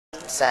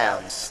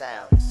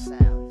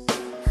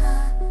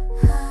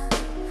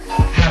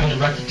Having a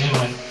record deal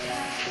and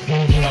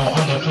being,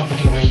 under a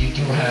company where you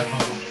do have,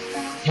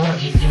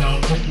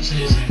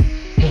 differences and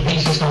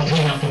things just don't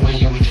pan out the way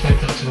you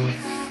expect them to. And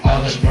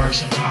all this work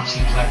sometimes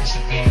seems like it's a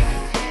thing.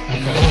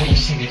 And then you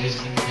see that it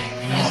isn't anything.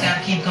 You just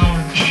gotta keep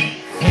going.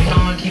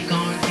 Keep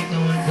going.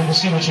 Then we'll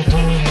see what you're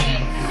doing,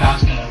 and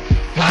God's gonna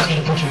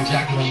put you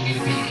exactly where you need to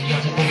be. And you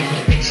have to think of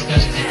the things He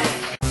doesn't do.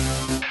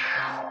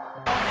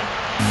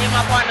 Me and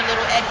my partner,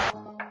 Little Eddie.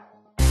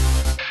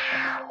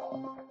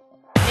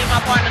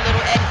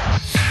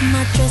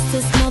 My dress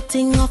is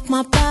melting off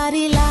my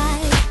body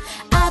like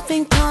I've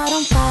been caught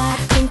on fire.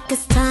 Think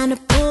it's time to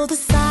pull the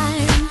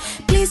sign.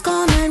 Please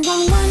call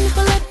 911,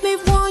 but let me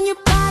warn you,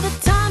 by the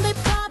time they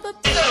probably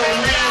The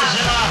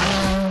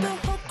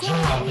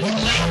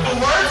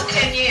worst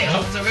 10 years.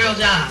 It's a real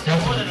job.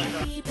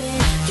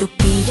 you'll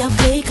be out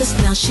late, cause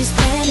now she's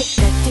panic,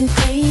 acting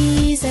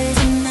crazy.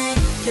 Tonight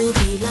you'll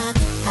be locked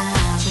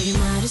out, so you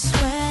might as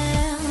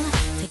well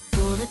take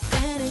full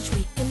advantage.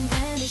 We can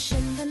vanish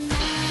in the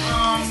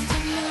night.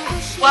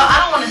 Well,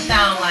 I don't want to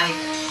sound like...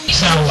 You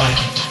sound like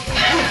it.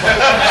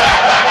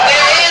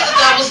 There is a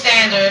double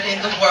standard in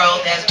the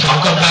world that's...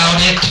 Talk about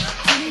it.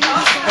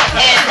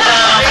 And,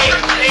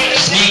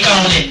 Speak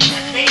on it.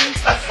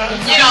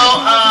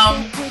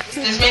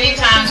 there's many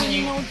times when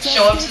you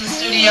show up to the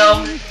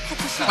studio.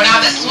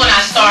 This is when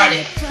I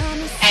started.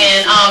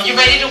 And you're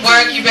ready to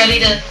work, and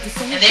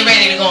they're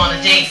ready to go on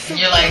a date. And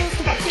you're like,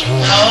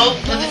 no,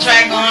 put the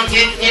track on, So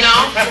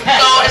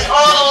it's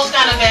all those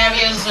kind of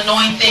barriers,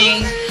 annoying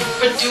things.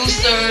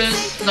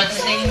 Producers, I'm not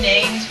gonna say any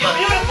names, but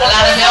a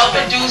lot of male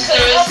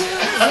producers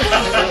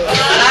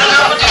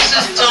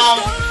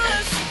don't,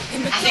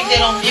 I think they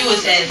don't view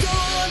us as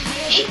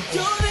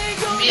equal.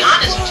 To be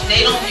honest with you,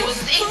 they don't view us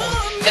as equal.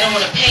 They don't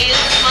want to pay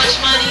us as much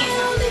money.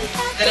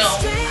 They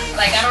don't,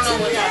 I don't know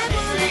what, right?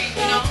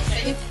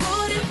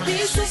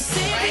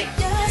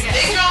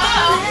 They grow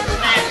up,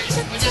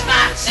 we're just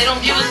not, they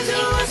don't view us as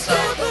equal,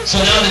 So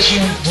now that do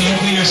you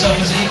view yourself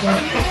as equal?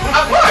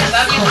 Of course,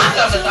 I view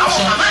myself as, I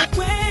want my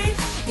money.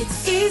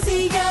 It's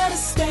easier to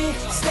stay.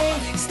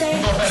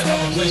 I've had a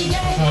couple places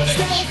before in the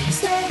industry,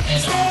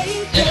 and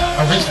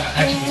Eritza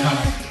actually kind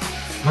of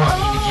brought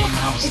me in the game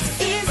when I was like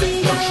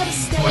 13,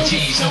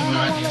 14, somewhere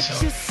right there. So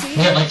we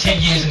had like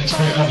 10 years of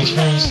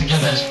experience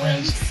together as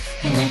friends,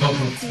 and we both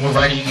were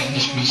writing in the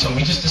industry. So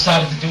we just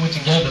decided to do it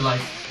together.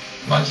 Like,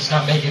 why just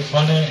not make it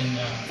funner and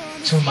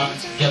two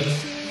minds together,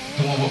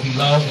 doing what we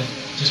love, and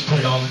just put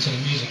it all into the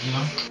music,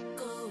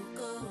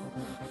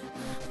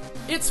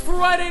 It's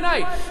Friday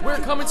night. We're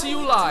coming to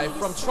you live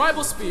from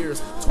Tribal Spears,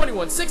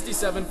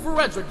 2167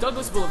 Frederick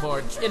Douglass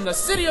Boulevard in the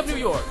city of New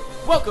York.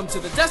 Welcome to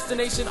the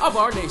destination of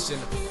our nation,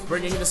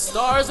 bringing the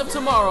stars of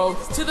tomorrow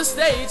to the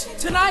stage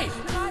tonight.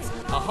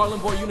 A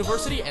Harlem Boy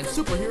University and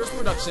Superheroes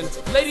production.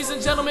 Ladies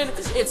and gentlemen,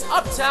 it's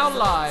Uptown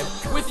Live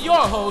with your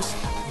host,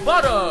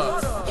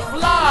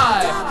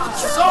 Butterfly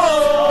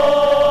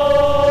Soul.